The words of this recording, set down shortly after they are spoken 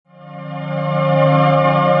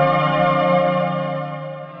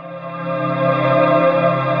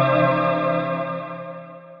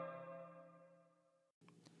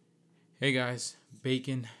guys?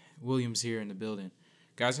 Bacon Williams here in the building.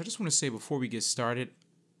 Guys, I just want to say before we get started,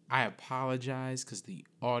 I apologize because the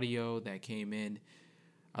audio that came in,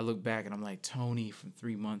 I look back and I'm like, Tony from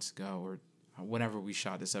 3 months ago or whenever we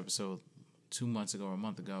shot this episode, 2 months ago or a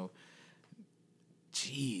month ago.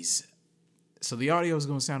 Jeez. So the audio is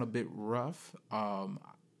going to sound a bit rough. I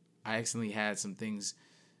accidentally had some things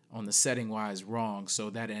on the setting-wise wrong, so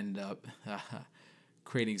that ended up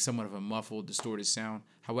creating somewhat of a muffled, distorted sound.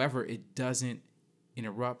 However, it doesn't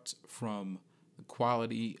interrupt from the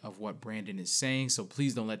quality of what Brandon is saying, so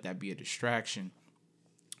please don't let that be a distraction.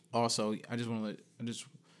 Also, I just want to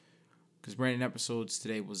because Brandon episodes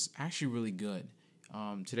today was actually really good.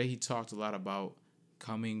 Today he talked a lot about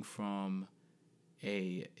coming from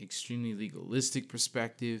a extremely legalistic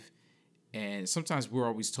perspective, and sometimes we're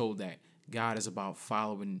always told that God is about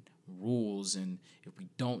following rules, and if we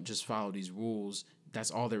don't just follow these rules,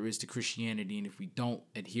 that's all there is to Christianity, and if we don't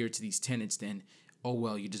adhere to these tenets, then oh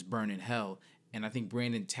well, you just burn in hell. And I think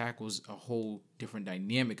Brandon tackles a whole different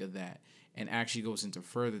dynamic of that, and actually goes into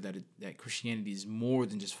further that Christianity is more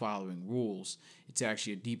than just following rules. It's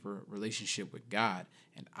actually a deeper relationship with God,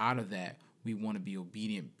 and out of that, we want to be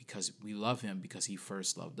obedient because we love him because he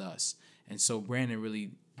first loved us. And so Brandon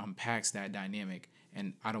really unpacks that dynamic,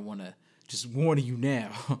 and I don't want to just warn you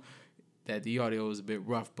now that the audio is a bit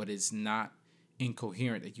rough, but it's not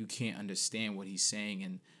incoherent, that you can't understand what he's saying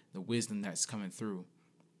and the wisdom that's coming through.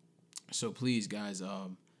 So please, guys,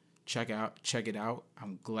 check it out.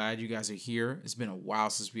 I'm glad you guys are here. It's been a while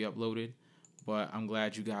since we uploaded, but I'm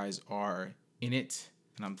glad you guys are in it,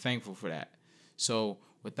 and I'm thankful for that. So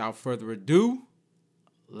without further ado,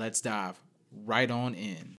 let's dive right on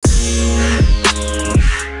in.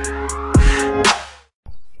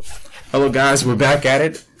 Hello, guys. We're back at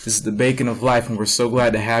it. This is the Bacon of Life, and we're so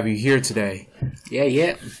glad to have you here today.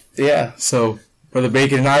 Yeah. So Brother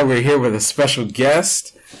Bacon and I, we're here with a special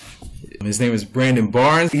guest. His name is Brandon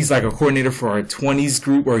Barnes. He's like a coordinator for our 20s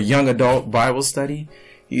group or young adult Bible study.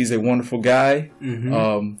 He's a wonderful guy.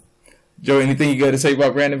 Mm-hmm. Joe, anything you got to say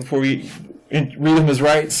about Brandon before we read him his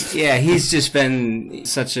rights? Yeah, he's just been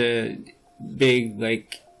such a big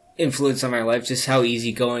influence on my life. Just how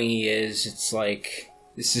easygoing he is. He's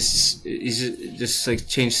just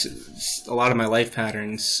changed a lot of my life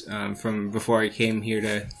patterns from before I came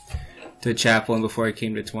here to chapel and before I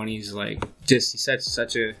came to 20s. He's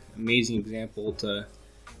such an amazing example to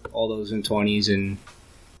all those in 20s, and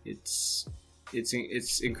it's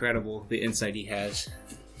incredible the insight he has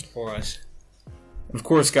for us. Of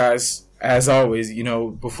course, guys, as always,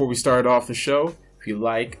 before we start off the show, if you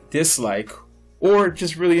like, dislike, or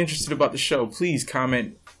just really interested about the show, please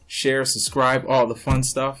comment, share, subscribe, all the fun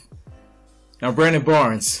stuff. Now, Brandon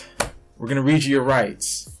Barnes, we're going to read you your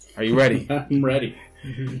rights. Are you ready? I'm ready.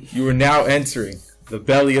 You are now entering the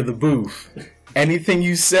belly of the booth. Anything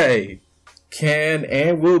you say can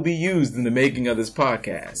and will be used in the making of this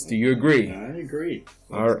podcast. Do you agree? I agree.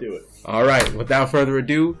 Let's do it. All right. Without further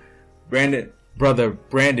ado, Brother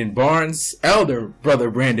Brandon Barnes, Elder Brother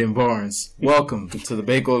Brandon Barnes, welcome to the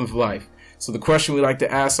Bacon of Life. So the question we like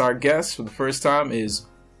to ask our guests for the first time is,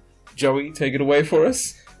 Joey, take it away for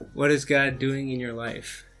us. What is God doing in your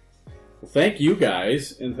life? Well, thank you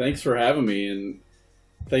guys, and thanks for having me, and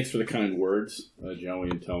thanks for the kind words, Joey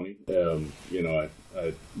and Tony.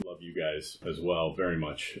 I love you guys as well very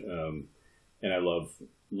much, and I love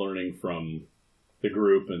learning from the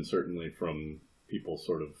group and certainly from people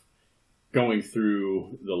sort of going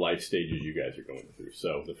through the life stages you guys are going through.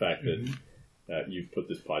 So the fact that you've put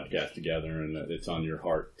this podcast together and that it's on your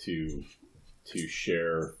heart to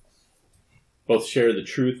share the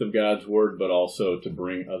truth of God's word, but also to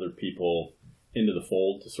bring other people into the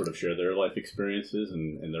fold to sort of share their life experiences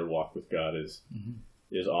and their walk with God is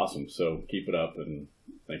awesome. So keep it up, and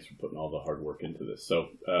thanks for putting all the hard work into this.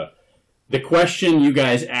 So the question you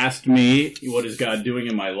guys asked me, what is God doing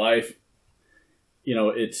in my life?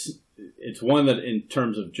 It's one that, in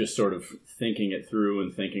terms of just sort of thinking it through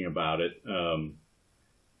and thinking about it,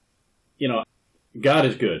 God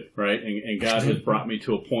is good, right? And God has brought me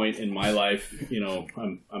to a point in my life.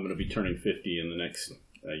 I'm going to be turning 50 in the next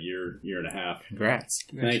year and a half. Congrats.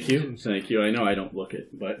 Thank you. I know I don't look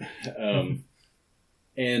it, but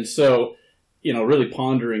and so really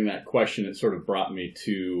pondering that question, it sort of brought me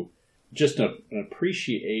to just an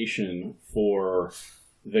appreciation for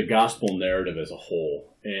the gospel narrative as a whole.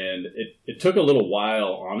 And it took a little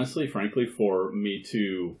while, honestly, frankly, for me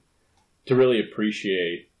to really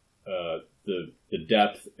appreciate the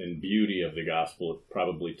depth and beauty of the gospel. It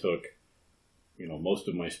probably took most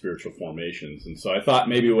of my spiritual formations. And so I thought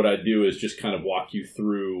maybe what I'd do is just kind of walk you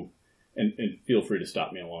through and feel free to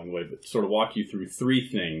stop me along the way, but sort of walk you through three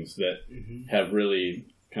things that have really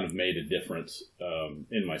kind of made a difference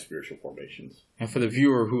in my spiritual formations. And for the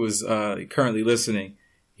viewer who is currently listening,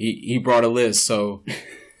 he brought a list, so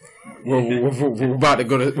we're about to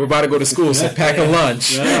go to school, so pack a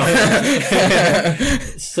lunch.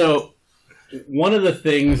 So one of the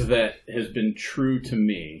things that has been true to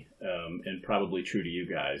me, and probably true to you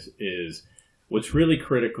guys, is what's really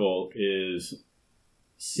critical is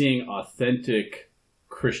seeing authentic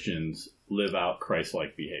Christians live out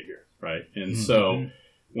Christ-like behavior, right? And so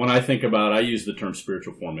when I think about, I use the term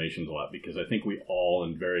spiritual formations a lot because I think we all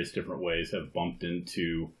in various different ways have bumped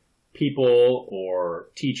into people or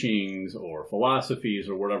teachings or philosophies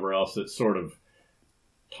or whatever else that sort of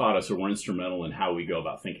taught us or were instrumental in how we go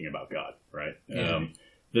about thinking about God, right? Yeah.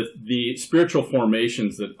 The spiritual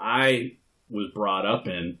formations that I was brought up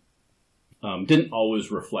in didn't always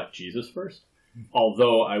reflect Jesus first.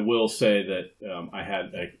 Although I will say that I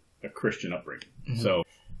had a Christian upbringing. So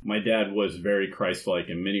my dad was very Christ-like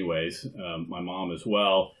in many ways, my mom as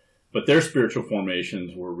well, but their spiritual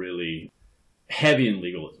formations were really heavy in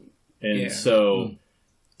legalism. And so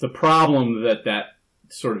the problem that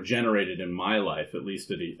sort of generated in my life, at least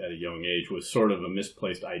at a young age, was sort of a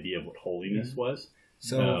misplaced idea of what holiness was.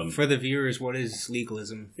 So for the viewers, what is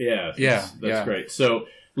legalism? That's great. So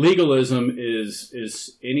legalism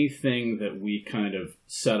is anything that we kind of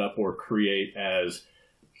set up or create as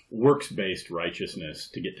works-based righteousness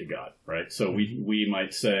to get to God, right? So we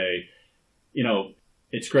might say,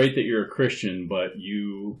 it's great that you're a Christian, but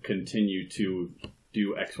you continue to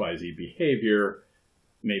do XYZ behavior.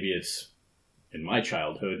 Maybe it's, in my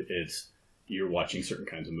childhood, it's you're watching certain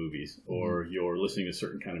kinds of movies or you're listening to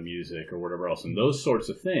certain kind of music or whatever else. And those sorts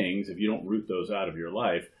of things, if you don't root those out of your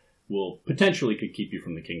life, will potentially could keep you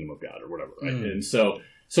from the kingdom of God or whatever, right? And so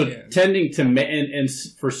tending to, and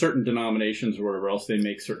for certain denominations or whatever else, they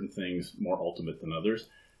make certain things more ultimate than others.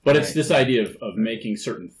 But it's this idea of making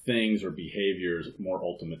certain things or behaviors more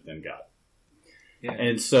ultimate than God. Yeah.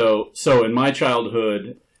 And so in my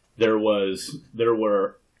childhood, there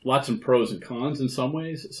were lots of pros and cons in some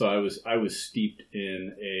ways. So I was steeped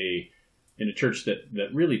in a church that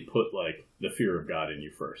really put like the fear of God in you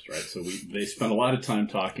first, right? So they spent a lot of time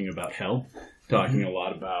talking about hell, talking a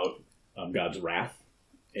lot about God's wrath,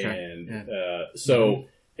 and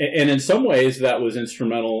and in some ways that was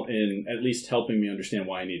instrumental in at least helping me understand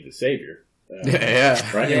why I needed a savior.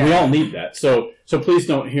 Right? Yeah. And we all need that. So please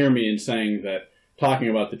don't hear me in saying that talking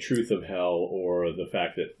about the truth of hell or the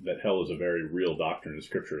fact that hell is a very real doctrine in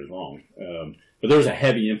Scripture is wrong. But there was a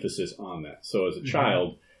heavy emphasis on that. So as a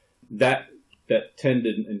child, that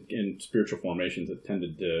tended in spiritual formations, it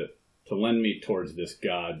tended to lend me towards this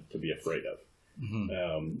God to be afraid of.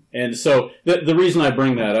 And so the reason I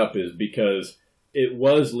bring that up is because it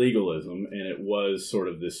was legalism and it was sort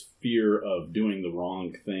of this fear of doing the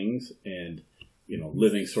wrong things and,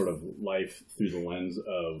 living sort of life through the lens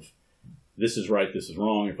of this is right, this is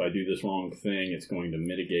wrong. If I do this wrong thing, it's going to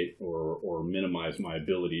mitigate or minimize my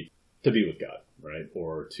ability to be with God, right?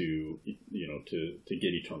 Or to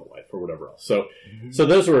get eternal life or whatever else. So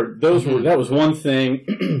that was one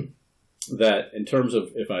thing that in terms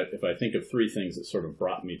of if I think of three things that sort of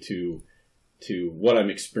brought me to what I'm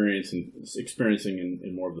experiencing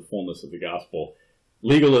in more of the fullness of the gospel,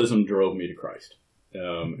 legalism drove me to Christ.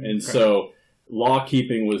 So law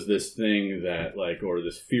keeping was this thing that or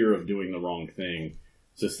this fear of doing the wrong thing.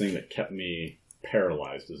 It's this thing that kept me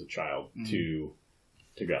paralyzed as a child to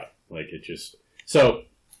God. So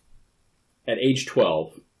at age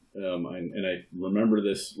 12, and I remember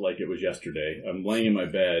this like it was yesterday, I'm laying in my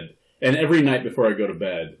bed, and every night before I go to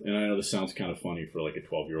bed, and I know this sounds kind of funny for like a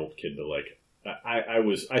 12-year-old kid, but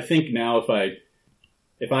I think now if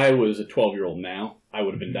I was a 12-year-old now, I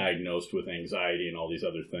would have been diagnosed with anxiety and all these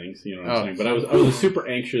other things. You know what I'm saying? But I was a super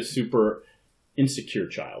anxious, super insecure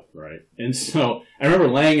child, right? And so I remember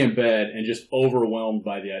laying in bed and just overwhelmed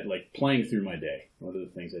by playing through my day. One of the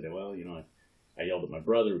things I did, I yelled at my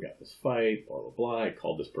brother, we got this fight, blah, blah, blah. I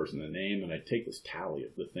called this person a name, and I'd take this tally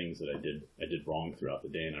of the things that I did wrong throughout the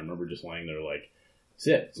day. And I remember just laying there that's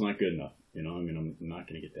it. It's not good enough. I'm not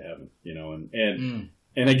going to get to heaven,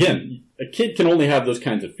 And again, a kid can only have those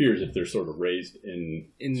kinds of fears if they're sort of raised in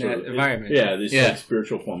that environment. These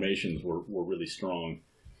spiritual formations were really strong.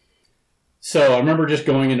 So I remember just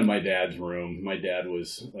going into my dad's room. My dad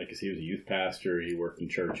was he was a youth pastor. He worked in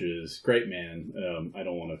churches. Great man. I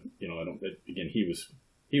don't want to, again, he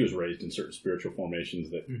was raised in certain spiritual formations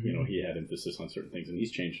that, he had emphasis on certain things, and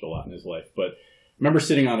he's changed a lot in his life. But I remember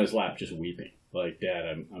sitting on his lap just weeping.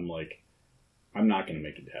 Dad, I'm not going to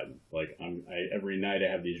make it to heaven. Every night I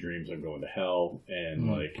have these dreams I'm going to hell, and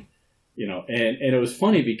You know, and it was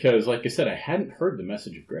funny because, like I said, I hadn't heard the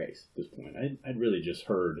message of grace at this point. I'd really just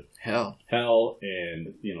heard hell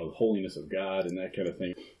and, you know, the holiness of God and that kind of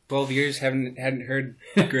thing. 12 years hadn't heard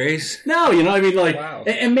grace. No, you know, I mean, like, wow.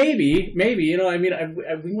 And maybe, you know, I mean,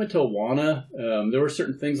 we went to Awana. There were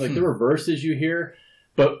certain things, like, there were verses you hear,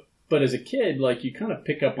 but as a kid, like, you kind of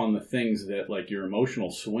pick up on the things that, like, your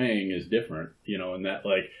emotional swing is different, you know, and that,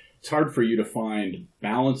 like, it's hard for you to find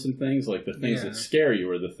balance in things. Like, the things that scare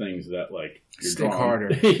you are the things that, like, you're Stick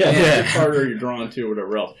harder. Stick harder, you're drawn to, or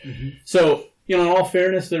whatever else. Mm-hmm. So, you know, in all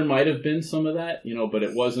fairness, there might have been some of that, you know, but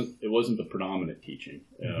it wasn't the predominant teaching.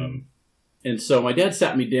 Mm-hmm. And so my dad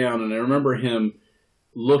sat me down, and I remember him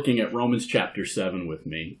looking at Romans chapter 7 with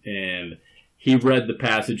me, and he read the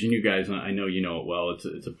passage, and you guys, I know you know it well.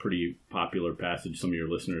 It's a pretty popular passage. Some of your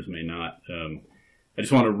listeners may not. I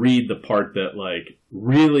just want to read the part that, like,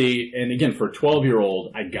 really, and again, for a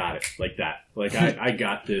 12-year-old, I got it like that. Like, I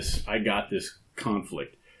got this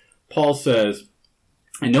conflict. Paul says,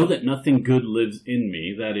 I know that nothing good lives in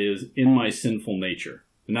me, that is, in my sinful nature.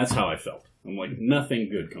 And that's how I felt. I'm like, nothing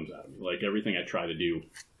good comes out of me. Like, everything I try to do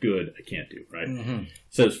good, I can't do, right? Mm-hmm. It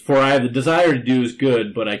says, for I have the desire to do is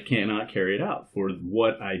good, but I cannot carry it out. For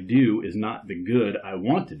what I do is not the good I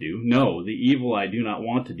want to do. No, the evil I do not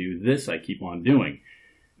want to do, this I keep on doing.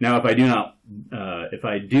 Now, if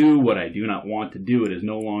I do what I do not want to do, it is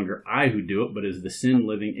no longer I who do it, but is the sin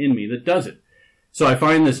living in me that does it. So I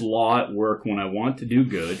find this law at work when I want to do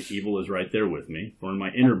good. Evil is right there with me. For in my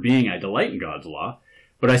inner being, I delight in God's law.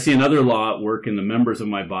 But I see another law at work in the members of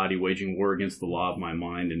my body, waging war against the law of my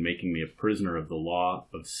mind and making me a prisoner of the law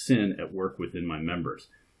of sin at work within my members.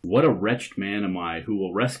 What a wretched man am I, who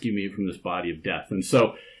will rescue me from this body of death? And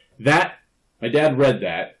so that, my dad read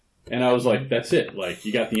that, and I was like, that's it. Like,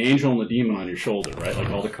 you got the angel and the demon on your shoulder, right?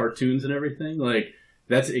 Like all the cartoons and everything. Like,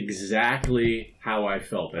 that's exactly how I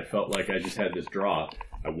felt. I felt like I just had this draw.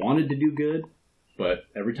 I wanted to do good, but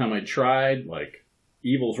every time I tried, like,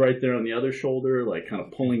 evil's right there on the other shoulder, like, kind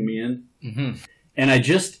of pulling me in. Mm-hmm. And I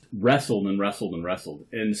just wrestled and wrestled and wrestled.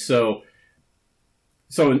 And so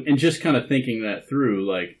in just kind of thinking that through,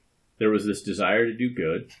 like, there was this desire to do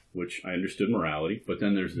good, which I understood morality, but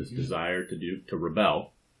then there's this desire to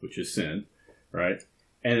rebel, which is sin, right?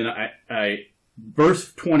 And then I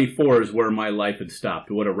verse 24 is where my life had stopped.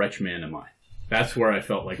 What a wretched man am I. That's where I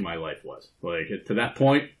felt like my life was. Like, to that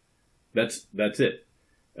point, that's it.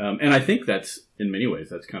 And I think that's, in many ways,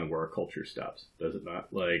 that's kind of where our culture stops, does it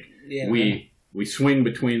not? Like, we swing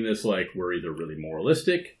between this, like, we're either really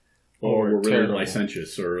moralistic or we're really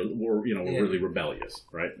licentious, or we're really rebellious,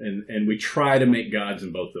 right? And we try to make gods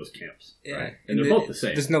in both those camps, right? And they're both the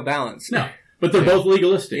same. There's no balance. No. But they're both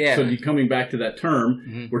legalistic. Yeah. So coming back to that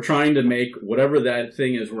term, we're trying to make whatever that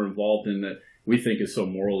thing is we're involved in that we think is so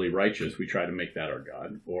morally righteous, we try to make that our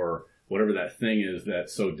God. Or whatever that thing is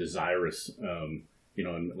that's so desirous,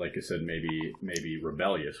 and like I said, maybe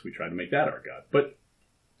rebellious, we try to make that our God. But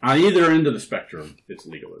on either end of the spectrum, it's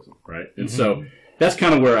legalism, right? And so that's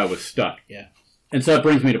kind of where I was stuck. Yeah. And so that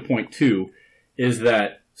brings me to point 2, is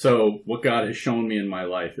that, so what God has shown me in my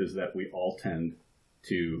life is that we all tend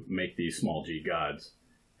to make these small g gods,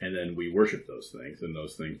 and then we worship those things, and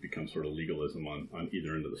those things become sort of legalism on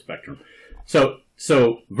either end of the spectrum.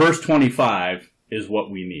 So verse 25 is what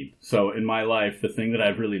we need. So in my life, the thing that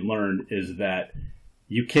I've really learned is that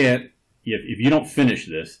you can't, if you don't finish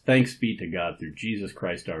this, thanks be to God through Jesus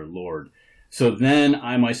Christ our Lord. So then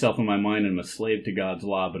I myself in my mind am a slave to God's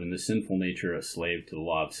law, but in the sinful nature a slave to the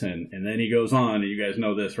law of sin. And then he goes on, and you guys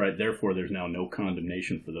know this, right? Therefore there's now no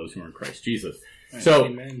condemnation for those who are in Christ Jesus. So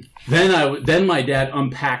Amen. Then my dad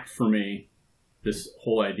unpacked for me this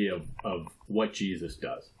whole idea of what Jesus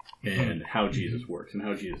does and how Jesus works and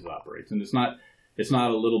how Jesus operates. And it's not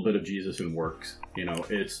a little bit of Jesus and works,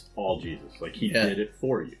 it's all Jesus. Like, he did it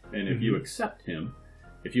for you. And if you accept him,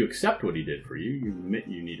 if you accept what he did for you, you admit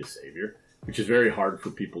you need a savior, which is very hard for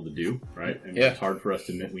people to do, right? And it's hard for us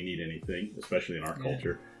to admit we need anything, especially in our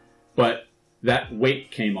culture. But that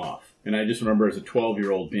weight came off. And I just remember as a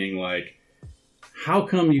 12-year-old being like, how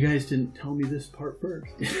come you guys didn't tell me this part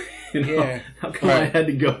first? How come I had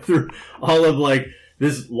to go through all of, like,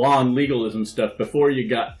 this law and legalism stuff before you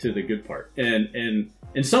got to the good part? And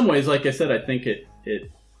in some ways, like I said, I think it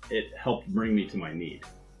helped bring me to my need.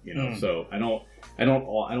 So I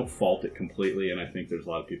don't fault it completely, and I think there's a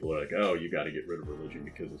lot of people who are like, oh, you got to get rid of religion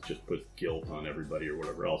because it just puts guilt on everybody or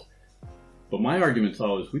whatever else. But my argument's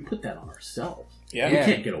always, we put that on ourselves. We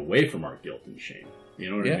can't get away from our guilt and shame.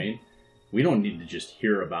 You know what I mean? We don't need to just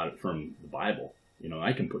hear about it from the Bible.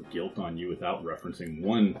 I can put guilt on you without referencing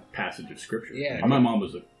one passage of Scripture. My mom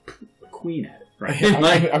was a queen at it,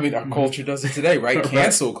 right? I mean, our culture does it today, right?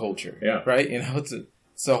 Cancel culture, Yeah. right? You know,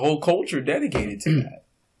 it's a whole culture dedicated to that.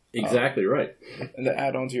 Exactly right. And to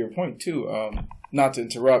add on to your point too, not to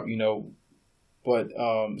interrupt, but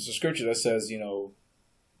it's a scripture that says,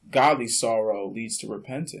 godly sorrow leads to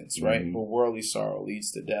repentance, right? Mm-hmm. But worldly sorrow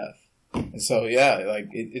leads to death. And so, yeah, like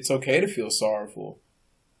it's okay to feel sorrowful,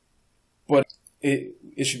 but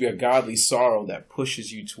it should be a godly sorrow that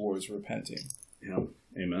pushes you towards repenting. Yep.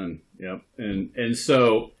 Amen. Yep. And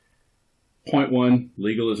so, point one,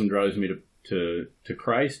 legalism drives me to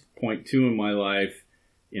Christ. Point two in my life,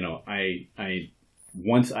 I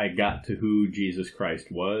once I got to who Jesus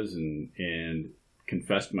Christ was and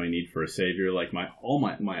confessed my need for a Savior, like my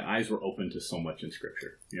eyes were open to so much in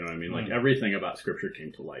Scripture. You know what I mean? Like everything about Scripture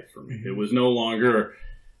came to life for me. Mm-hmm. It was no longer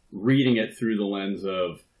reading it through the lens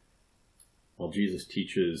of, well, Jesus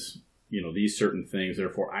teaches, these certain things,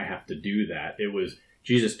 therefore I have to do that. It was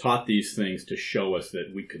Jesus taught these things to show us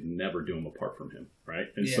that we could never do them apart from him, right?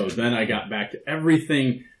 And so then I got back to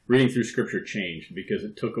everything. Reading through Scripture changed because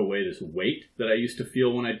it took away this weight that I used to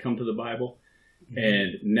feel when I'd come to the Bible. Mm-hmm.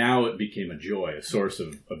 And now it became a joy, a source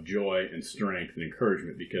of joy and strength and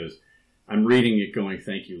encouragement, because I'm reading it going,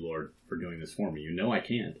 thank you, Lord, for doing this for me. I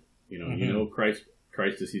can't.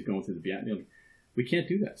 Christ as he's going through the Beatitude, we can't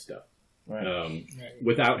do that stuff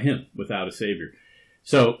without him, without a Savior.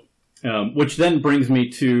 So, which then brings me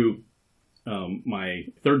to my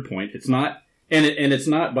third point. It's not, and it's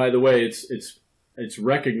not, by the way, it's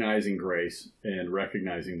recognizing grace and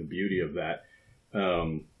recognizing the beauty of that.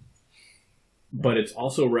 But it's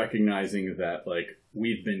also recognizing that, like,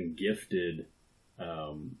 we've been gifted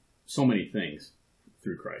so many things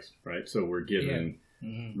through Christ, right? So we're given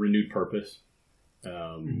renewed purpose.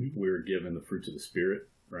 We're given the fruits of the Spirit,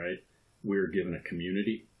 right? We're given a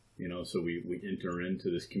community, so we enter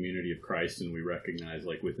into this community of Christ, and we recognize,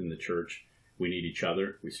 like, within the church, we need each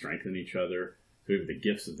other. We strengthen each other. So we have the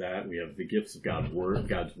gifts of that. We have the gifts of God's Word.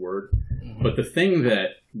 Mm-hmm. But the thing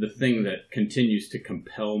that continues to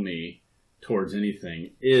compel me towards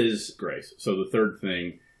anything is grace. So the third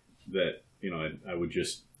thing that, I would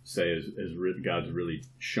just say is God's really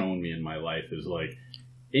shown me in my life is, like,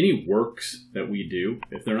 any works that we do,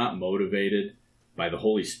 if they're not motivated by the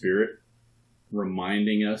Holy Spirit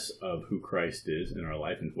reminding us of who Christ is in our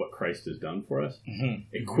life and what Christ has done for us,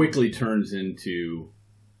 it quickly turns into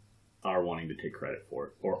our wanting to take credit for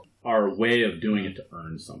it, or our way of doing it to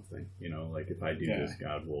earn something. Like, if I do this,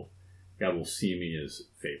 God will see me as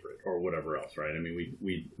favorite, or whatever else, right? I mean,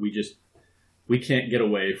 we can't get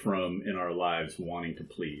away from, in our lives, wanting to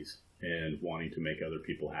please and wanting to make other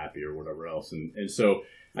people happy or whatever else. And so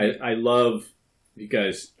I love, you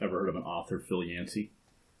guys ever heard of an author, Phil Yancey?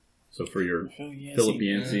 So for your Philip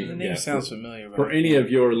Yancey, the name sounds familiar. For any of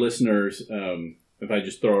your listeners, if I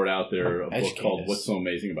just throw it out there, a book called "What's So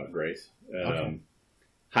Amazing About Grace."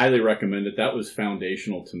 Highly recommend it. That was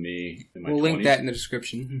foundational to me in my 20s. We'll link that in the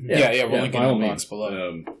description. Yeah, we'll link it in the box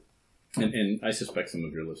below. And I suspect some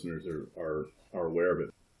of your listeners are aware of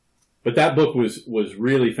it. But that book was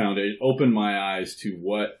really it opened my eyes to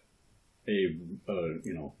what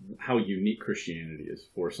how unique Christianity is,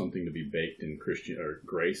 for something to be baked in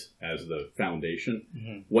grace as the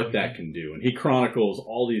foundation, what that can do. And he chronicles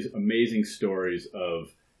all these amazing stories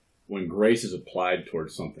of when grace is applied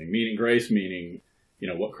towards something, meaning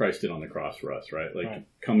what Christ did on the cross for us, right? Like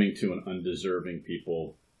coming to an undeserving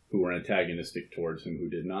people who were antagonistic towards him, who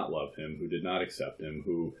did not love him, who did not accept him,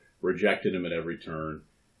 who rejected him at every turn,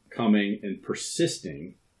 coming and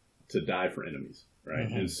persisting to die for enemies, right?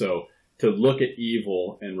 And so to look at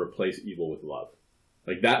evil and replace evil with love.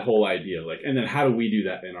 Like that whole idea, and then how do we do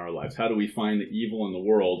that in our lives? How do we find the evil in the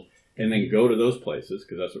world and then go to those places,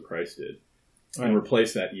 because that's what Christ did, and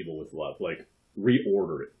replace that evil with love, like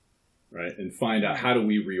reorder it, right? And find out, how do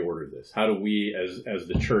we reorder this? How do we, as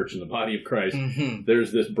the church and the body of Christ,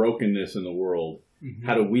 there's this brokenness in the world.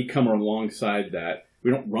 How do we come alongside that?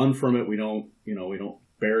 We don't run from it. We don't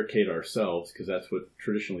barricade ourselves, because that's what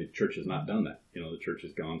traditionally the church has not done that. The church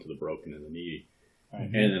has gone to the broken and the needy,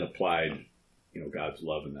 and then applied, God's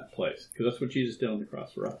love in that place, because that's what Jesus did on the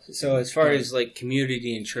cross for us. So as far as like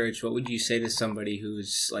community and church, what would you say to somebody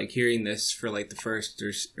who's like hearing this for like the first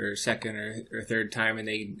or second or third time, and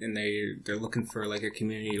they're looking for like a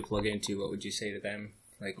community to plug into? What would you say to them?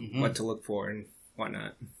 Like what to look for and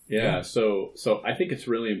whatnot? Yeah. So I think it's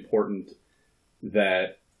really important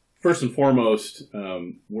that, first and foremost,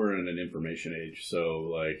 we're in an information age. So,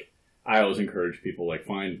 like, I always encourage people, like,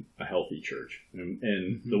 find a healthy church.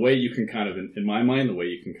 And the way you can kind of, in my mind, the way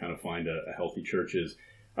you can kind of find a healthy church is,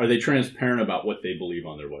 are they transparent about what they believe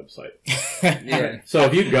on their website? Yeah. So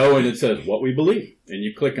if you go and it says what we believe, and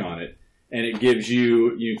you click on it, and it gives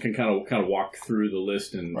you can kind of walk through the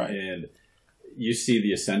list and Right. and you see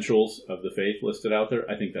the essentials of the faith listed out there.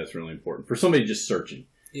 I think that's really important for somebody just searching.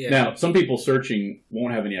 Yeah. Now, some people searching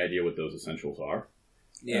won't have any idea what those essentials are.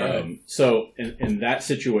 Yeah. So in that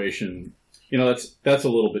situation, that's a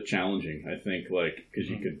little bit challenging, I think, like, because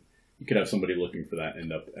you could have somebody looking for that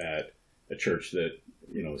end up at a church that,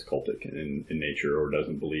 is cultic in nature or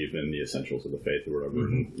doesn't believe in the essentials of the faith or whatever.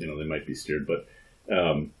 And, they might be steered. But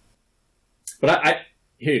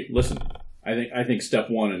hey, listen, I think step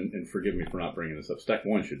one, and forgive me for not bringing this up, step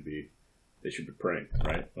one should be, they should be praying,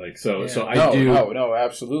 right? Like, so No,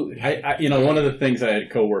 absolutely. One of the things, I had a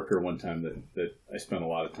coworker one time that I spent a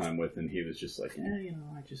lot of time with, and he was just like,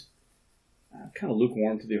 I'm kind of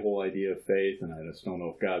lukewarm to the whole idea of faith, and I just don't know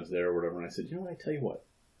if God's there or whatever. And I said, I tell you what.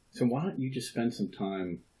 So why don't you just spend some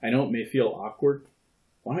time? I know it may feel awkward.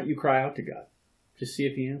 Why don't you cry out to God? Just see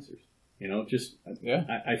if He answers.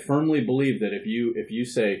 I firmly believe that if you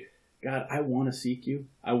say, God, I want to seek You.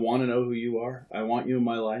 I want to know who You are. I want You in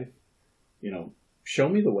my life. Show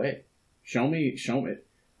me the way. Show me.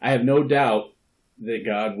 I have no doubt that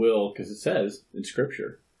God will, because it says in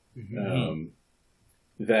Scripture,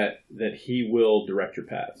 that He will direct your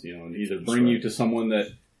paths. And either bring you to someone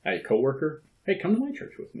that, a coworker, hey, come to my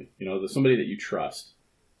church with me. Somebody that you trust.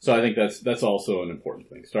 So I think that's also an important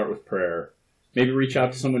thing. Start with prayer. Maybe reach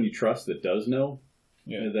out to someone you trust that does know,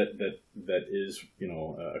 that is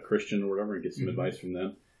a Christian or whatever, and get some advice from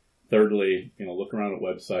them. Thirdly, look around at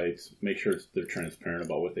websites, make sure they're transparent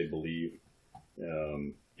about what they believe.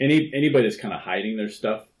 Anybody that's kind of hiding their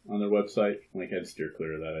stuff on their website, I'd steer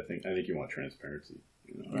clear of that. I think you want transparency.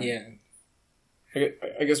 Right? Yeah.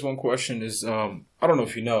 I guess one question is, I don't know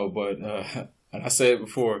if you know, but and I said it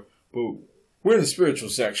before, but we're in the spiritual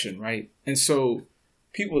section, right? And so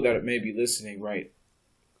people that may be listening, right,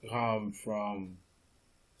 from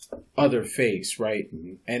other faiths, right?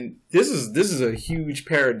 And this is a huge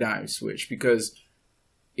paradigm switch because,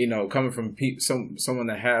 coming from someone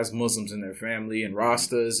that has Muslims in their family and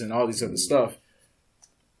Rastas and all these other stuff,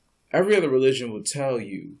 every other religion will tell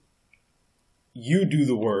you, you do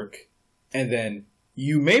the work, and then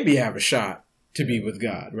you maybe have a shot to be with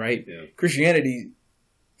God, right? Yeah. Christianity,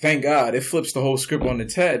 thank God, it flips the whole script on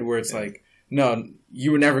its head where it's like, no,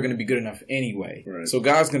 you were never going to be good enough anyway. Right. So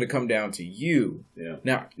God's going to come down to you.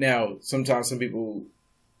 Yeah. Now, sometimes some people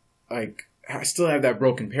I still have that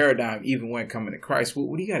broken paradigm even when coming to Christ.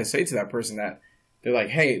 What do you got to say to that person that they're like,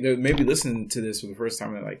 hey, they're maybe listening to this for the first time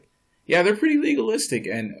and they're like, yeah, they're pretty legalistic.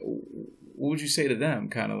 And what would you say to them?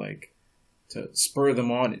 Kind of like to spur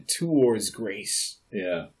them on towards grace.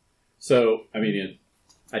 Yeah. So, I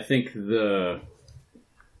think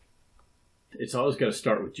it's always got to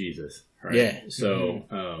start with Jesus, right? Yeah. So,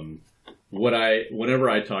 whenever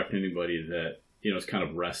I talk to anybody that, is kind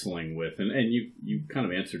of wrestling with, and you kind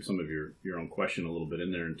of answered some of your own question a little bit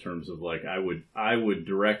in there in terms of like, I would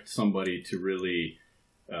direct somebody to really,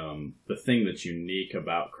 the thing that's unique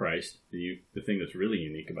about Christ, the thing that's really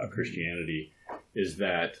unique about Christianity is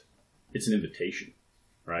that it's an invitation,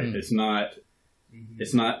 right? It's not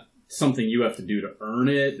something you have to do to earn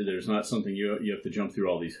it. There's not something you have to jump through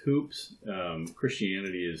all these hoops.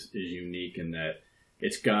 Christianity is unique in that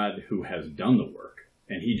it's God who has done the work,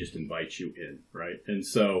 and He just invites you in, right? And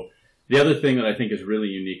so the other thing that I think is really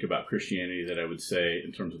unique about Christianity that I would say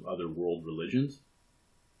in terms of other world religions,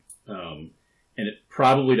 and it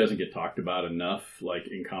probably doesn't get talked about enough, like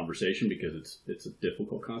in conversation, because it's a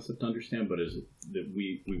difficult concept to understand, but is that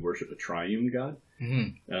we worship a triune God.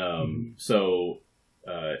 So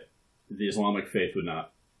the Islamic faith would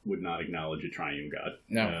not acknowledge a triune God.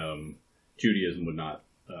 No. Judaism would not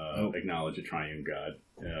acknowledge a triune God.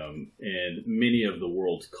 And many of the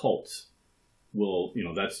world's cults will,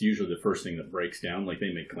 that's usually the first thing that breaks down. Like,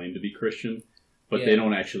 they may claim to be Christian, but they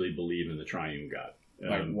don't actually believe in the triune God.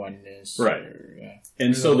 Like oneness. Right. Yeah.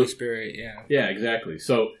 And so Holy Spirit, yeah. Yeah, exactly.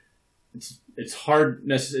 So it's hard.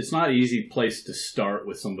 It's not an easy place to start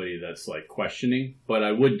with somebody that's like questioning, but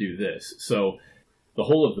I would do this. So the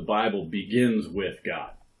whole of the Bible begins with God,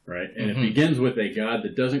 right? And it begins with a God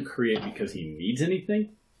that doesn't create because He needs anything.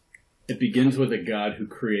 It begins with a God who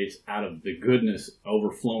creates out of the goodness,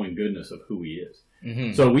 overflowing goodness of who He is.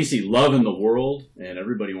 So we see love in the world, and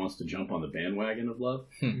everybody wants to jump on the bandwagon of love.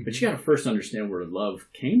 But you got to first understand where love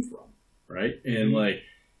came from, right? And like,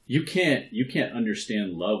 you can't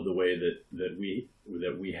understand love the way that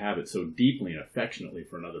we have it so deeply and affectionately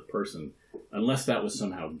for another person unless that was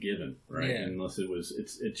somehow given, right? Yeah. Unless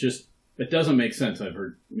it doesn't make sense. I've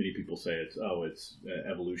heard many people say it's an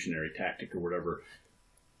evolutionary tactic or whatever.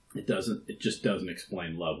 It just doesn't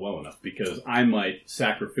explain love well enough, because I might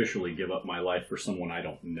sacrificially give up my life for someone I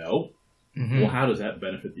don't know, Well, how does that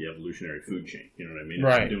benefit the evolutionary food chain? You know what I mean? If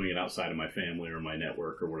Right. I'm doing it outside of my family or my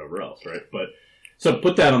network or whatever else, right? But so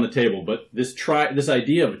put that on the table. But this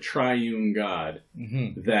idea of a triune God,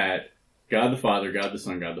 that God the Father, God the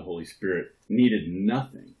Son, God the Holy Spirit needed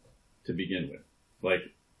nothing to begin with,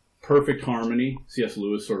 like perfect harmony. C.S.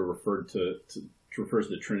 Lewis sort of refers to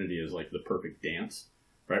the Trinity as like the perfect dance,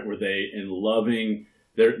 right? Where they're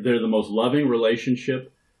the most loving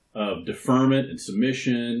relationship of deferment and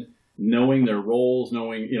submission, knowing their roles,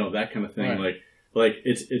 knowing, that kind of thing. Right. Like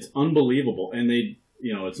it's unbelievable. And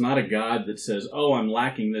it's not a God that says, "Oh, I'm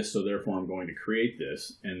lacking this, so therefore I'm going to create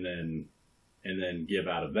this," and then give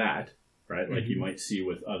out of that, right? Like you might see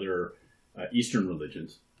with other Eastern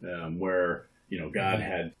religions, where God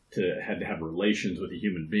had to have relations with a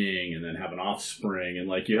human being and then have an offspring, and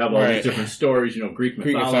like you have all these different stories, Greek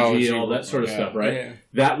mythology, all that sort of stuff, right? Yeah.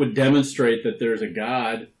 That would demonstrate that there's a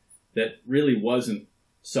God that really wasn't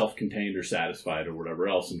self-contained or satisfied or whatever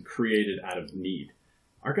else and created out of need.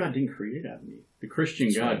 Our God didn't create out of need. The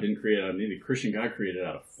Christian God didn't create out of need. The Christian God created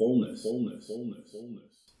out of fullness,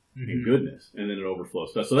 and goodness, and then it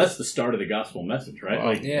overflows. So that's the start of the gospel message,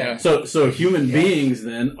 right? So human beings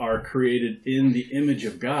then are created in the image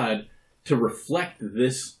of God to reflect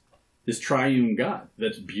this triune God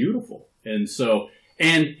that's beautiful, and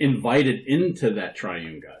invited into that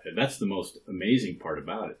triune God. And that's the most amazing part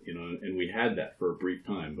about it, and we had that for a brief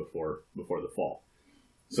time before the fall.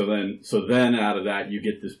 So then out of that you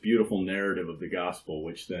get this beautiful narrative of the gospel,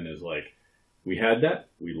 which then is like, we had that,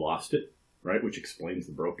 we lost it, right? Which explains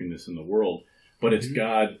the brokenness in the world, but it's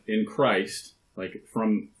God in Christ, like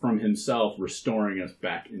from himself, restoring us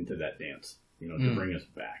back into that dance, to bring us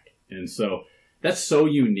back. And so that's so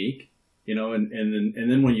unique. And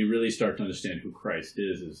then when you really start to understand who Christ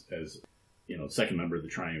is as second member of the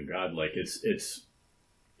triune God, like it's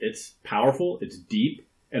powerful, it's deep.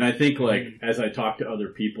 And I think, like, as I talk to other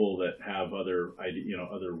people that have other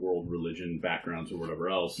world religion backgrounds or whatever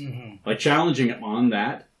else, like challenging them on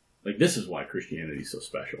that, like, this is why Christianity is so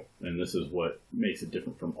special. And this is what makes it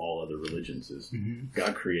different from all other religions is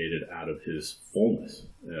God created out of his fullness.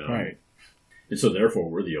 Right. And so therefore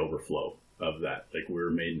we're the overflow of that. Like,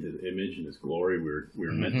 we're made into his image and his glory.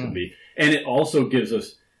 We're meant to be. And it also gives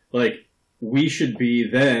us, like, we should be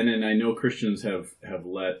then, and I know Christians have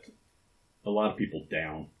let a lot of people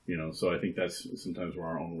down, so I think that's sometimes we're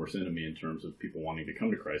our own worst enemy in terms of people wanting to come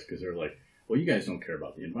to Christ, because they're like, well, you guys don't care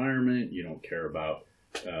about the environment, you don't care about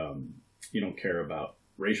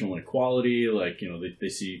racial inequality, like, they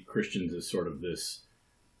see Christians as sort of this,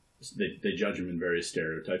 they judge them in various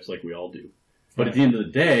stereotypes like we all do. But at the end of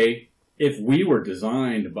the day, if we were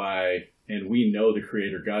designed by, and we know the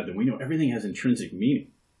Creator God, then we know everything has intrinsic meaning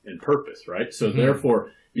and purpose, right? So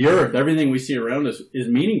therefore, the earth, everything we see around us is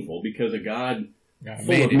meaningful because a God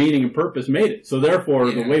full of meaning and purpose made it. So therefore,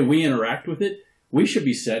 the way we interact with it, we should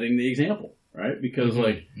be setting the example, right? Because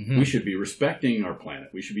we should be respecting our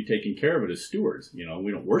planet. We should be taking care of it as stewards. We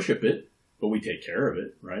don't worship it, but we take care of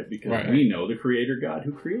it, right? Because we know the Creator God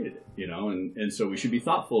who created it, and so we should be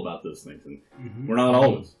thoughtful about those things. And we're not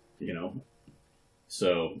always,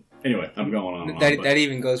 So anyway, I'm going on. That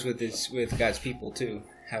even goes with God's people too.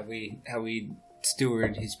 How we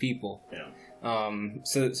steward his people.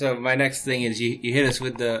 So my next thing is you hit us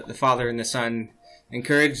with the Father and the Son.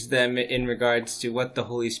 Encourage them in regards to what the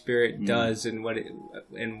Holy Spirit does and what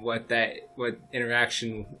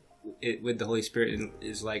interaction with the Holy Spirit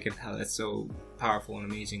is like, and how that's so powerful and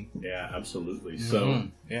amazing. Yeah, absolutely. So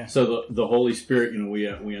so the Holy Spirit,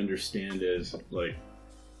 we understand is like,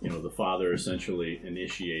 the Father essentially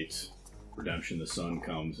initiates redemption, the Son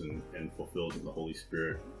comes and fulfills it, the Holy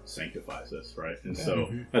Spirit sanctifies us, right? And so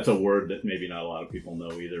that's a word that maybe not a lot of people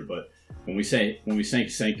know either, but when we say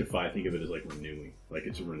sanctify, think of it as like renewing, like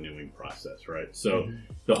it's a renewing process, right? So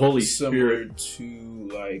the Holy Spirit, similar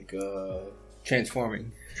to like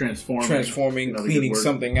transforming, cleaning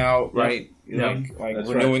something out, right? Like that's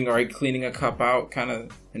renewing, right? Cleaning a cup out, kind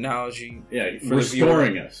of analogy. Yeah,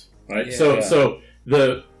 restoring us, right? So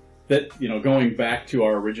going back to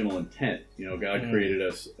our original intent, God created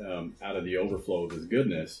us out of the overflow of his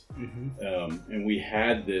goodness, and we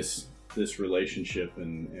had this relationship,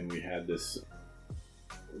 and we had this.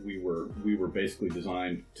 We were basically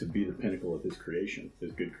designed to be the pinnacle of his creation,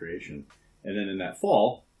 his good creation, and then in that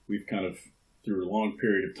fall, we've kind of, through a long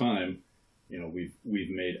period of time, we've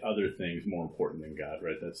made other things more important than God,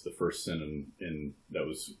 right? That's the first sin, and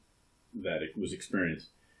that it was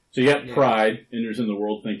experienced. So you got pride, enters in the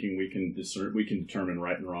world thinking we can determine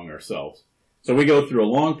right and wrong ourselves. So we go through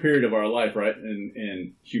a long period of our life, right?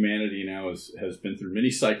 And humanity now has been through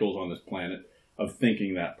many cycles on this planet of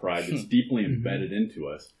thinking that pride that's deeply embedded into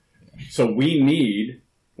us. So we need,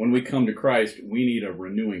 when we come to Christ, we need a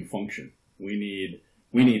renewing function. We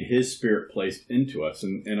need His Spirit placed into us.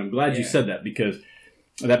 And I'm glad you said that, because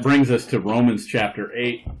that brings us to Romans chapter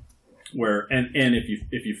 8, where, and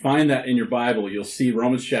if you find that in your Bible, you'll see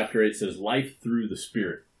Romans chapter 8 says life through the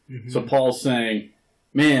Spirit. Mm-hmm. So Paul's saying,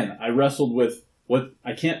 man, I wrestled with what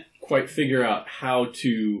I can't quite figure out how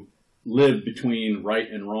to live between right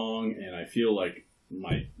and wrong, and I feel like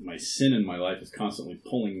my sin in my life is constantly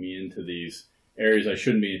pulling me into these areas I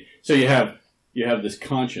shouldn't be. So you have this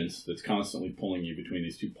conscience that's constantly pulling you between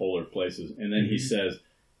these two polar places, and then he says,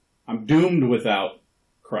 I'm doomed without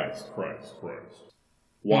Christ.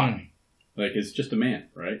 Why? Like, it's just a man,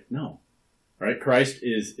 right? No. Right? Christ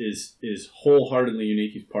is wholeheartedly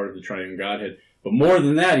unique. He's part of the triune Godhead. But more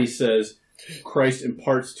than that, he says, Christ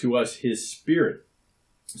imparts to us His Spirit.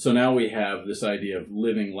 So now we have this idea of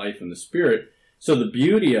living life in the Spirit. So the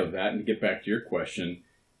beauty of that, and to get back to your question,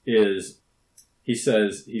 is he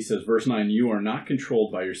says, verse 9, you are not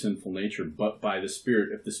controlled by your sinful nature, but by the Spirit,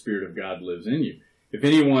 if the Spirit of God lives in you. If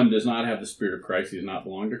anyone does not have the Spirit of Christ, he does not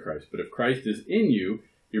belong to Christ. But if Christ is in you,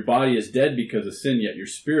 your body is dead because of sin, yet your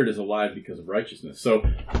spirit is alive because of righteousness. So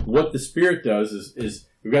what the Spirit does is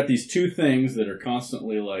we've got these two things that are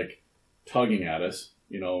constantly like tugging at us.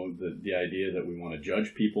 You know, the idea that we want to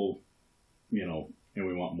judge people, you know, and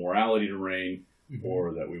we want morality to reign,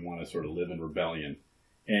 or that we want to sort of live in rebellion.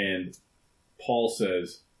 And Paul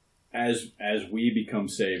says, as we become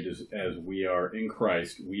saved, as we are in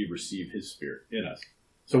Christ, we receive His Spirit in us.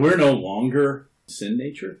 So we're no longer sin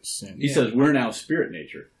nature. He says we're now spirit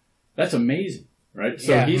nature. That's amazing, right?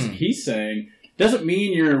 So he's saying, doesn't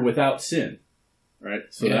mean you're without sin, right?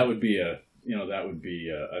 So that would be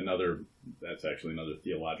another, that's actually another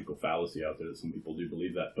theological fallacy out there that some people do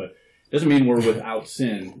believe that, but it doesn't mean we're without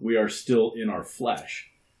sin. We are still in our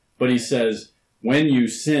flesh. But he says, when you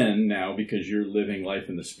sin now, because you're living life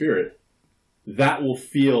in the Spirit, that will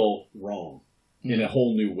feel wrong in a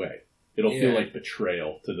whole new way. It'll feel like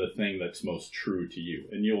betrayal to the thing that's most true to you.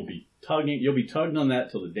 And you'll be tugged on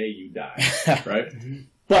that till the day you die, right?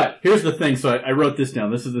 But here's the thing. So I wrote this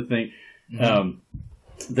down. This is the thing.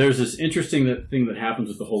 There's this interesting thing that happens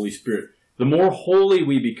with the Holy Spirit. The more holy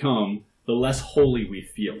we become, the less holy we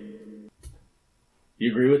feel. Do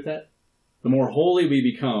you agree with that? The more holy we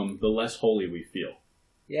become, the less holy we feel.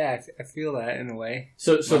 Yeah, I feel that in a way.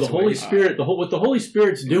 So the Holy Spirit, what the Holy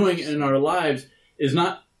Spirit's doing in our lives is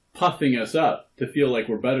not puffing us up to feel like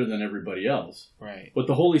we're better than everybody else. Right. What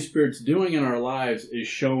the Holy Spirit's doing in our lives is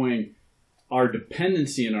showing our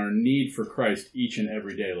dependency and our need for Christ each and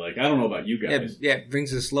every day. Like, I don't know about you guys. Yeah, it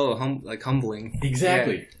brings us low, humbling.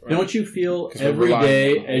 Exactly. Yeah, right. Don't you feel every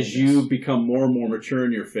day as you become more and more mature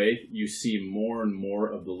in your faith, you see more and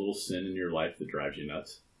more of the little sin in your life that drives you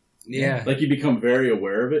nuts? Yeah. Like, you become very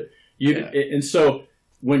aware of it. And so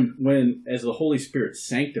when as the Holy Spirit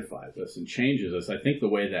sanctifies us and changes us, I think the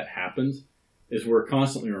way that happens is we're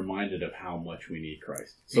constantly reminded of how much we need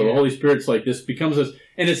Christ. So the Holy Spirit's like, this becomes us,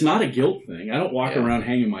 and it's not a guilt thing. I don't walk around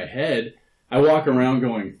hanging my head. I walk around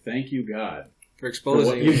going, thank you, God, for exposing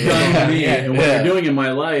what you've done to me and what you're doing in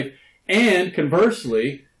my life. And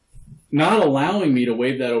conversely, not allowing me to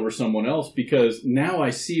wave that over someone else, because now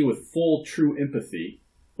I see with full, true empathy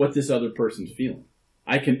what this other person's feeling.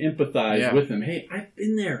 I can empathize with them. Hey, I've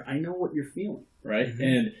been there. I know what you're feeling, right?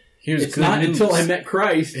 And it's not until I met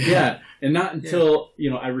Christ, and not until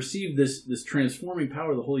I received this transforming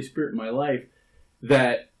power of the Holy Spirit in my life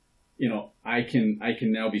that I can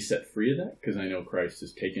now be set free of that, because I know Christ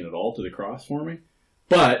has taken it all to the cross for me.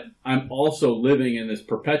 But I'm also living in this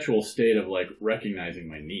perpetual state of like recognizing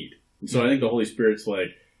my need. And so I think the Holy Spirit's like,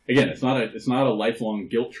 again, it's not a lifelong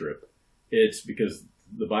guilt trip. It's because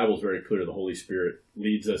the Bible is very clear. The Holy Spirit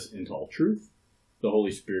leads us into all truth. The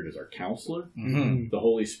Holy Spirit is our counselor. Mm-hmm. The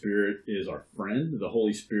Holy Spirit is our friend. The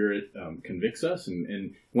Holy Spirit convicts us.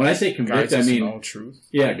 And when I say convict, I mean... in all truth.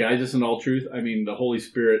 Yeah, guides us in all truth. I mean, the Holy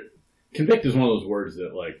Spirit... Convict is one of those words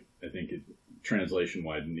that, like, I think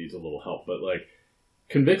translation-wise needs a little help. But, like,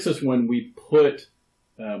 convicts us when we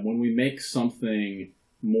when we make something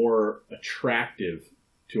more attractive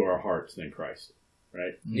to our hearts than Christ,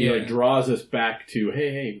 right? Yeah. He, like, draws us back to,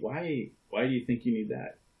 hey, why do you think you need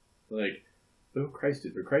that? Like... Oh, Christ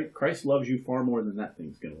did. Christ loves you far more than that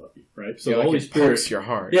thing's going to love you, right? So the Holy Spirit pokes your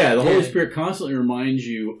heart. Yeah, the Holy Spirit constantly reminds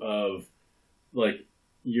you of, like,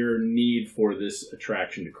 your need for this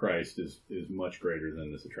attraction to Christ is much greater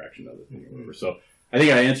than this attraction to other things or whatever. So I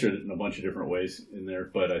think I answered it in a bunch of different ways in there,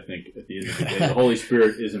 but I think at the end of the day, the Holy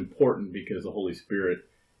Spirit is important because the Holy Spirit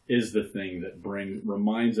is the thing that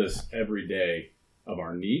reminds us every day of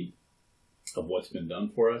our need, of what's been done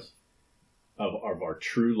for us. of our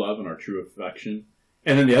true love and our true affection.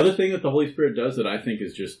 And then the other thing that the Holy Spirit does that I think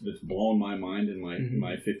is that's blown my mind in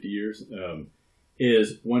my 50 years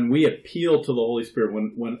is when we appeal to the Holy Spirit.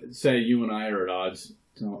 When say you and I are at odds,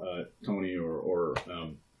 Tony or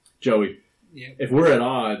Joey, if we're at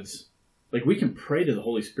odds, like we can pray to the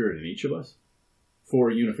Holy Spirit in each of us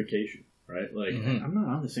for unification, right? Like I'm not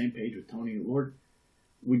on the same page with Tony. Lord,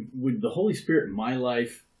 would the Holy Spirit in my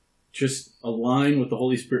life just align with the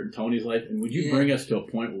Holy Spirit in Tony's life, and would you bring us to a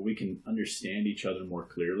point where we can understand each other more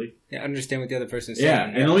clearly? Yeah, understand what the other person's saying. Yeah,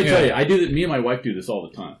 and let me tell you, I do that. Me and my wife do this all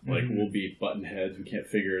the time. Like we'll be button heads, we can't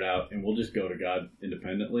figure it out, and we'll just go to God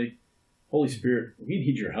independently. Holy Spirit, we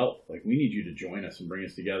need your help. Like we need you to join us and bring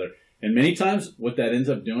us together. And many times, what that ends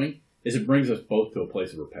up doing is it brings us both to a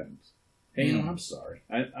place of repentance. Hey, I'm sorry.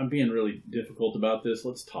 I'm being really difficult about this.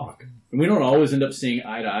 Let's talk. And we don't always end up seeing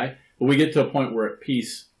eye to eye, but we get to a point where at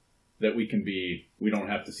peace that we don't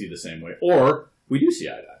have to see the same way. Or we do see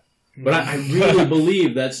eye to eye. But I really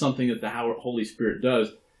believe that's something that the Holy Spirit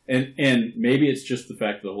does. And maybe it's just the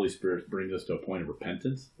fact that the Holy Spirit brings us to a point of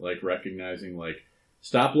repentance, like recognizing, like,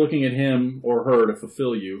 stop looking at him or her to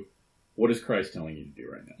fulfill you. What is Christ telling you to do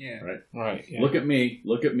right now? Yeah. Right? Yeah. Look at me.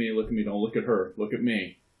 Look at me. Look at me. Don't look at her. Look at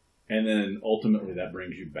me. And then ultimately that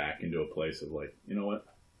brings you back into a place of like, you know what?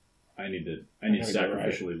 I need to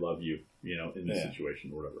sacrificially love you, in this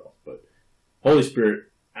situation or whatever else. But Holy Spirit,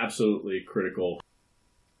 absolutely critical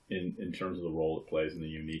in terms of the role it plays and the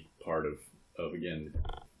unique part of again,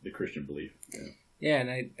 the Christian belief. Yeah,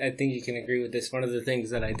 and I think you can agree with this. One of the things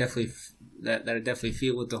that I definitely that I definitely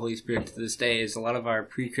feel with the Holy Spirit to this day is a lot of our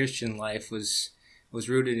pre-Christian life was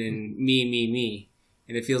rooted in me.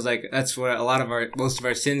 And it feels like that's what most of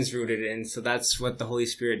our sins rooted in. So that's what the Holy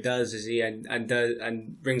Spirit does, is he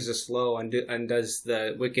brings us low, undoes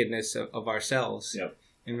the wickedness of ourselves,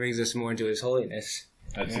 and brings us more into his holiness.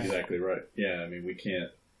 That's exactly right. Yeah, I mean, we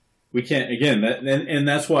can't again, and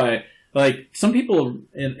that's why, like, some people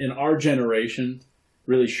in our generation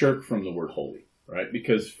really shirk from the word holy, right?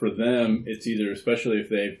 Because for them, it's either, especially if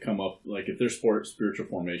they've come up, like if they're spiritual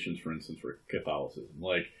formations, for instance, for Catholicism,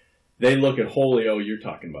 like, they look at holy, oh, you're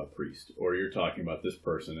talking about priest, or you're talking about this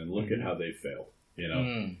person, and look at how they failed,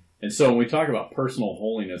 And so when we talk about personal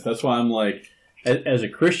holiness, that's why I'm like, as a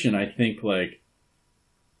Christian, I think, like,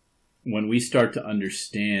 when we start to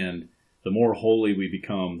understand the more holy we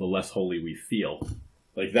become, the less holy we feel.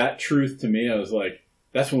 Like, that truth to me, I was like,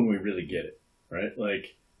 that's when we really get it, right?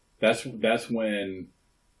 Like, that's when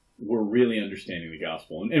we're really understanding the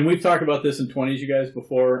gospel. And we've talked about this in 20s, you guys,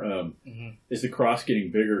 before. Is the cross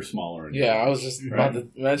getting bigger or smaller? I was just about to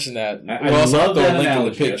mention that. I love that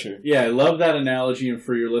analogy. I love that analogy. And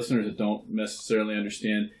for your listeners that don't necessarily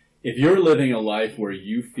understand, if you're living a life where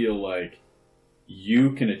you feel like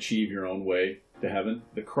you can achieve your own way to heaven,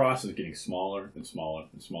 the cross is getting smaller and smaller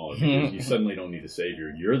and smaller because you suddenly don't need a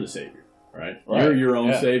Savior. You're the Savior, right? You're your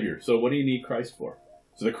own Savior. So what do you need Christ for?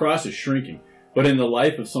 So the cross is shrinking. But in the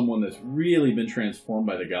life of someone that's really been transformed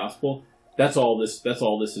by the gospel, that's all this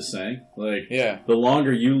is saying. Like, the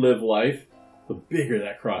longer you live life, the bigger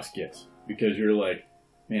that cross gets. Because you're like,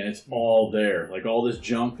 man, it's all there. Like, all this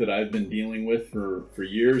junk that I've been dealing with for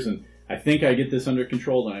years, and I think I get this under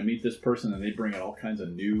control, and I meet this person, and they bring out all kinds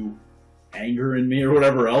of new anger in me or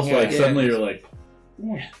whatever else. Suddenly you're like,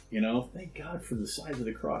 man, thank God for the size of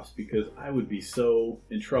the cross, because I would be so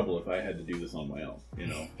in trouble if I had to do this on my own,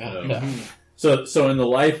 So in the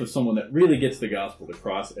life of someone that really gets the gospel, the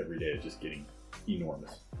cross every day is just getting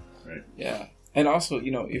enormous, right? Yeah. And also,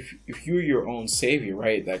 if you're your own Savior,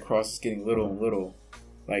 right, that cross is getting little and little.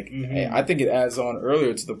 Like, I think it adds on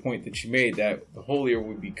earlier to the point that you made, that the holier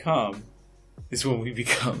we become is when we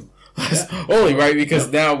become less holy, right?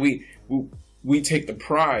 Because now we take the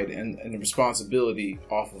pride and the responsibility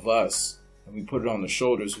off of us, and we put it on the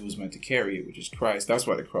shoulders who was meant to carry it, which is Christ. That's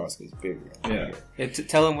why the cross gets bigger.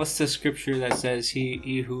 Tell him, what's the scripture that says,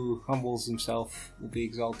 he who humbles himself will be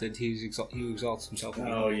exalted. He who exalts himself will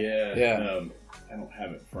be exalted. I don't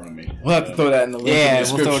have it in front of me. We'll have to throw that in the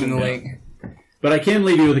link. We'll throw it in the link. But I can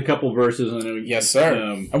leave you with a couple verses. Yes, sir.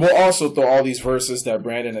 And we'll also throw all these verses that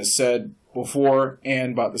Brandon has said before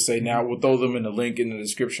and about to say now. We'll throw them in the link in the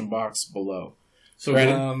description box below. So,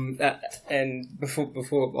 and before we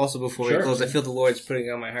close, I feel the Lord's putting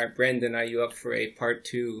on my heart. Brandon, are you up for a part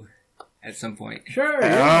 2 at some point? Sure. We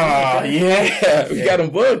got them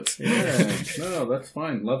booked. Yeah. No, that's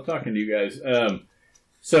fine. Love talking to you guys.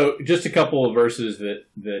 So just a couple of verses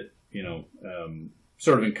that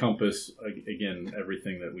sort of encompass, again,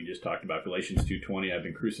 everything that we just talked about. Galatians 2:20, I've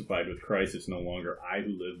been crucified with Christ. It's no longer I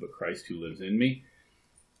who live, but Christ who lives in me.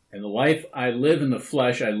 And the life I live in the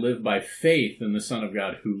flesh, I live by faith in the Son of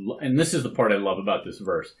God and this is the part I love about this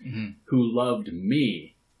verse, who loved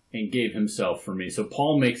me and gave himself for me. So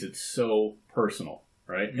Paul makes it so personal,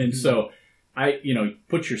 right? And so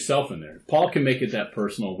put yourself in there. If Paul can make it that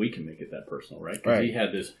personal, we can make it that personal, right? Because he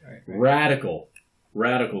had this radical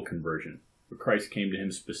conversion where Christ came to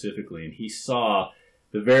him specifically, and he saw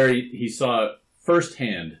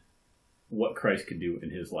firsthand what Christ could do in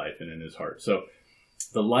his life and in his heart. So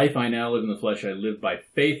the life I now live in the flesh, I live by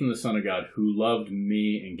faith in the Son of God who loved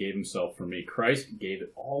me and gave himself for me. Christ gave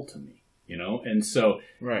it all to me, And so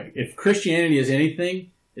if Christianity is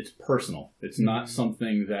anything, it's personal. It's not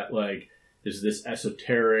something that like is this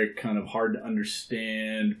esoteric, kind of hard to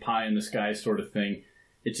understand, pie in the sky sort of thing.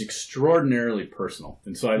 It's extraordinarily personal.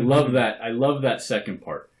 And so I love that. I love that second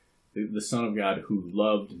part. The Son of God who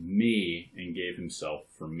loved me and gave himself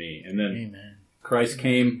for me. And then Christ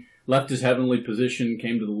came, left his heavenly position,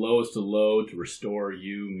 came to the lowest of low to restore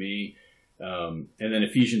you, me. And then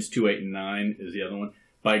Ephesians 2:8-9 is the other one.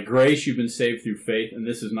 By grace you've been saved through faith, and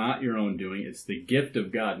this is not your own doing. It's the gift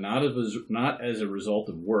of God, not as a result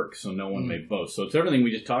of work, so no one may boast. So it's everything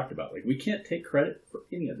we just talked about. Like, we can't take credit for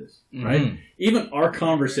any of this, right? Even our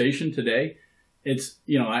conversation today, it's,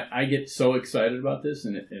 I get so excited about this,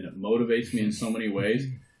 and it motivates me in so many ways.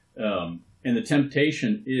 And the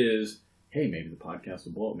temptation is, hey, maybe the podcast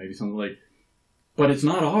will blow up, maybe something like, but it's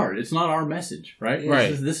not our message, right?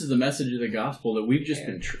 This is the message of the gospel that we've just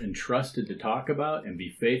been entrusted to talk about and be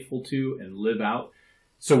faithful to and live out.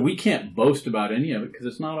 So we can't boast about any of it because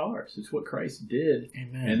it's not ours. It's what Christ did.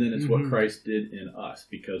 Amen. And then it's what Christ did in us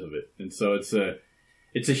because of it. And so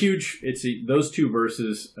those two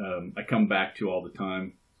verses I come back to all the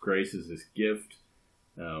time. Grace is this gift.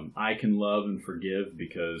 I can love and forgive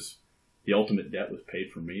because the ultimate debt was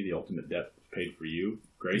paid for me. The ultimate debt was paid for you.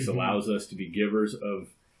 Grace allows us to be givers of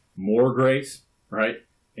more grace, right?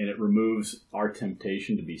 And it removes our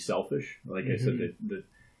temptation to be selfish. Like I said, that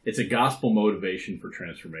it's a gospel motivation for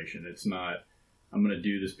transformation. It's not, I'm going to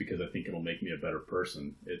do this because I think it'll make me a better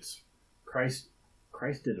person. It's Christ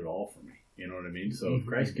did it all for me. You know what I mean? So if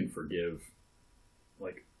Christ can forgive,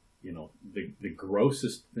 like, the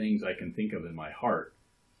grossest things I can think of in my heart,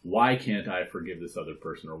 why can't I forgive this other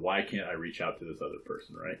person, or why can't I reach out to this other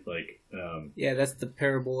person, right? Like, that's the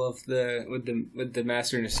parable of with the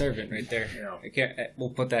master and the servant right there. We'll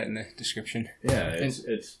put that in the description. Yeah,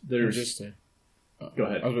 there's just go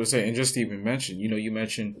ahead. I was going to say, and just to even mention, you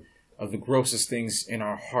mentioned of the grossest things in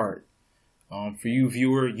our heart. For you,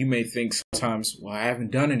 viewer, you may think sometimes, well, I haven't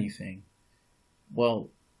done anything. Well,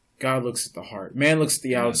 God looks at the heart. Man looks at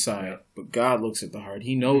the outside, but God looks at the heart.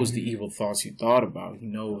 He knows the evil thoughts you thought about. He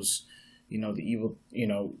knows, the evil,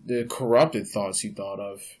 the corrupted thoughts you thought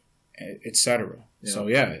of, etc. Yeah. So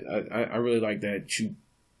I really like that you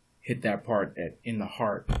hit that part in the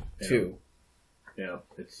heart too. Yeah,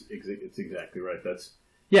 it's exactly right.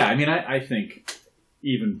 I think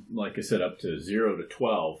even like I said, up to 0 to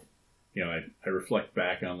 12, I reflect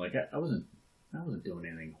back on like I wasn't doing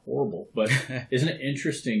anything horrible, but isn't it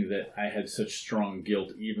interesting that I had such strong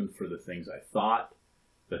guilt even for the things I thought,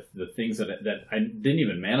 the things that I didn't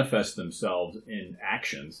even manifest themselves in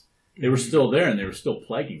actions. They were still there and they were still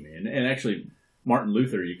plaguing me. And actually, Martin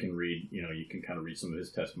Luther, you can read, you can kind of read some of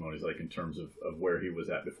his testimonies, like in terms of where he was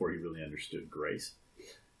at before he really understood grace,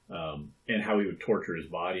 and how he would torture his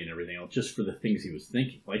body and everything else just for the things he was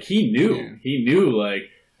thinking. Like he knew, like,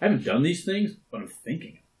 I haven't done these things, but I'm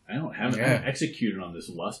thinking. I haven't executed on this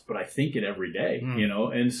lust, but I think it every day,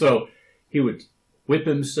 and so he would whip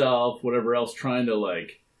himself, whatever else, trying to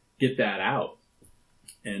like get that out.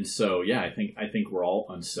 And so, I think we're all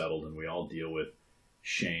unsettled and we all deal with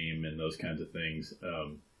shame and those kinds of things.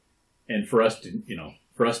 And for us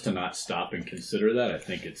to not stop and consider that, I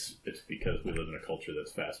think it's because we live in a culture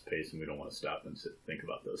that's fast paced and we don't want to stop and sit and think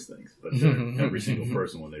about those things. But every single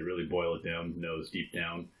person, when they really boil it down, knows deep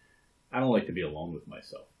down, I don't like to be alone with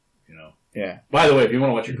myself. Yeah. By the way, if you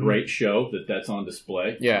want to watch a great show that's on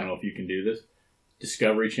display, I don't know if you can do this.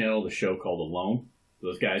 Discovery Channel, the show called Alone.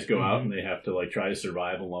 Those guys go out and they have to like try to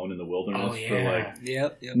survive alone in the wilderness for like.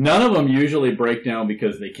 Yep. None of them usually break down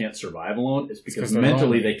because they can't survive alone. It's because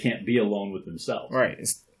mentally they can't be alone with themselves. Right.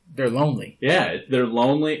 They're lonely. Yeah, they're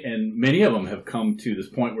lonely, and many of them have come to this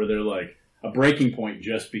point where they're like a breaking point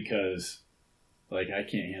just because, like, I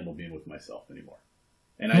can't handle being with myself anymore.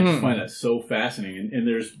 And I just find that so fascinating. And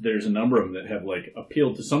there's a number of them that have like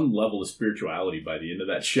appealed to some level of spirituality by the end of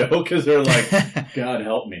that show because they're like, God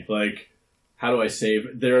help me. Like, how do I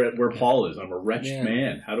save? They're where Paul is. I'm a wretched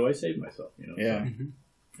man. How do I save myself? Yeah. So,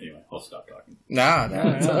 anyway, I'll stop talking. Nah,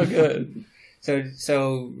 it's all good.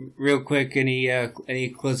 So real quick, any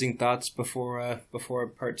closing thoughts before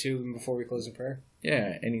part 2 and before we close in prayer?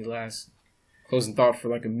 Yeah. Any last closing thought for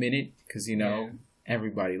like a minute? Because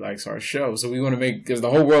everybody likes our show, so we want to because the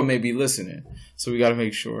whole world may be listening, so we got to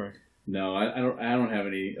make sure. No, I don't have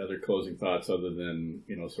any other closing thoughts other than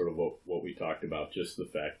sort of what we talked about. Just the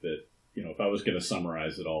fact that if I was going to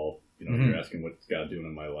summarize it all, if you're asking what's God doing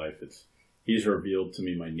in my life, He's revealed to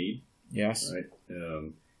me my need. Yes.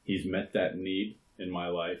 Right. He's met that need in my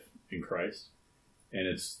life in Christ, and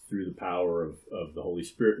it's through the power of the Holy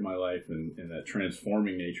Spirit in my life and that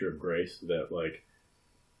transforming nature of grace that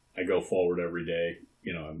I go forward every day.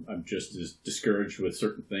 I'm just as discouraged with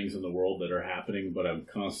certain things in the world that are happening, but I'm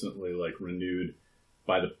constantly renewed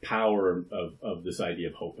by the power of this idea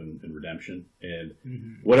of hope and redemption.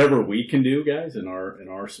 And whatever we can do, guys, in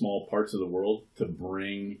our small parts of the world to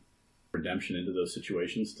bring redemption into those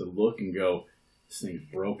situations, to look and go, this thing's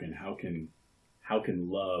broken. How can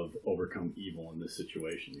love overcome evil in this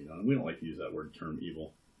situation? And we don't like to use that term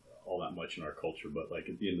evil all that much in our culture, but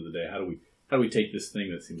at the end of the day, how do we take this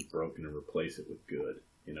thing that seems broken and replace it with good?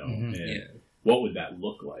 What would that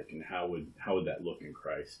look like, and how would that look in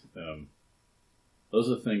Christ? Those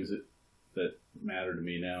are the things that matter to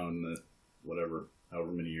me now in the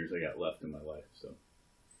however many years I got left in my life. So,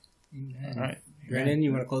 Amen. All right, Brendan,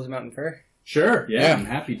 you want to close them out in prayer? Sure. Yeah, I'm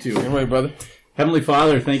happy to. Anyway, brother. Heavenly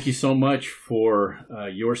Father, thank you so much for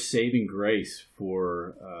your saving grace,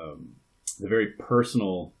 for the very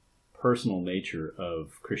personal nature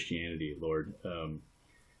of Christianity, Lord,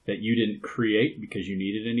 that you didn't create because you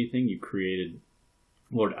needed anything. You created,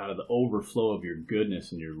 Lord, out of the overflow of your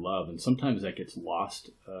goodness and your love. And sometimes that gets lost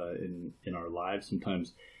in our lives.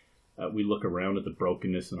 Sometimes we look around at the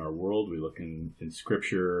brokenness in our world. We look in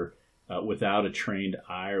Scripture without a trained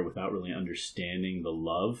eye or without really understanding the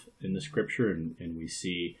love in the Scripture. And we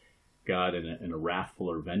see God in a wrathful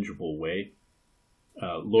or vengeful way.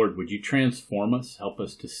 Lord, would you transform us? Help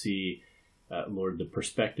us to see, Lord, the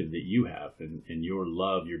perspective that you have and your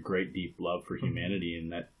love, your great deep love for humanity,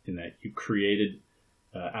 and that you created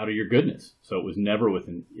out of your goodness. So it was never with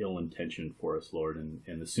an ill intention for us, Lord.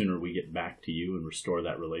 And the sooner we get back to you and restore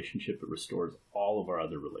that relationship, it restores all of our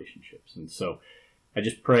other relationships. And so I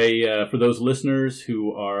just pray for those listeners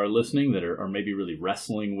who are listening that are maybe really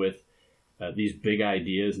wrestling with these big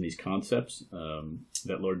ideas and these concepts,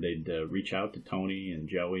 that, Lord, they'd reach out to Tony and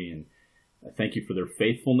Joey, and thank you for their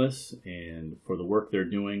faithfulness and for the work they're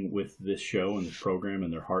doing with this show and the program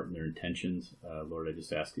and their heart and their intentions. Lord, I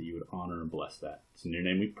just ask that you would honor and bless that. It's in your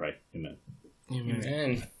name we pray. Amen.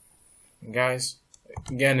 Amen. And guys,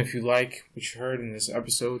 again, if you like what you heard in this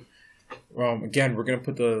episode, again, we're going to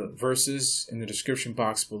put the verses in the description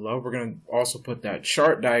box below. We're going to also put that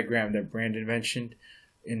chart diagram that Brandon mentioned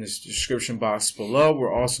in the description box below.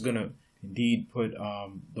 We're also going to indeed put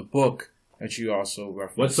the book that you also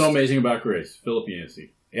referenced. What's so amazing about grace? Philip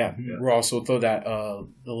Yancey. Yeah, we'll also throw that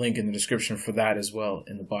the link in the description for that as well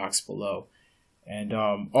in the box below. And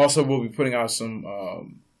also we'll be putting out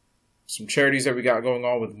some charities that we got going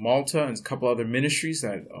on with Malta and a couple other ministries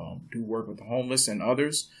that do work with the homeless and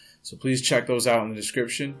others. So please check those out in the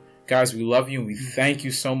description. Guys, we love you and we thank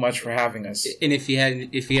you so much for having us. And if you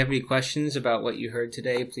have any questions about what you heard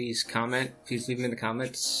today, please comment. Please leave them in the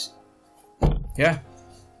comments. Yeah.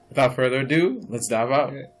 Without further ado, let's dive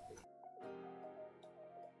out.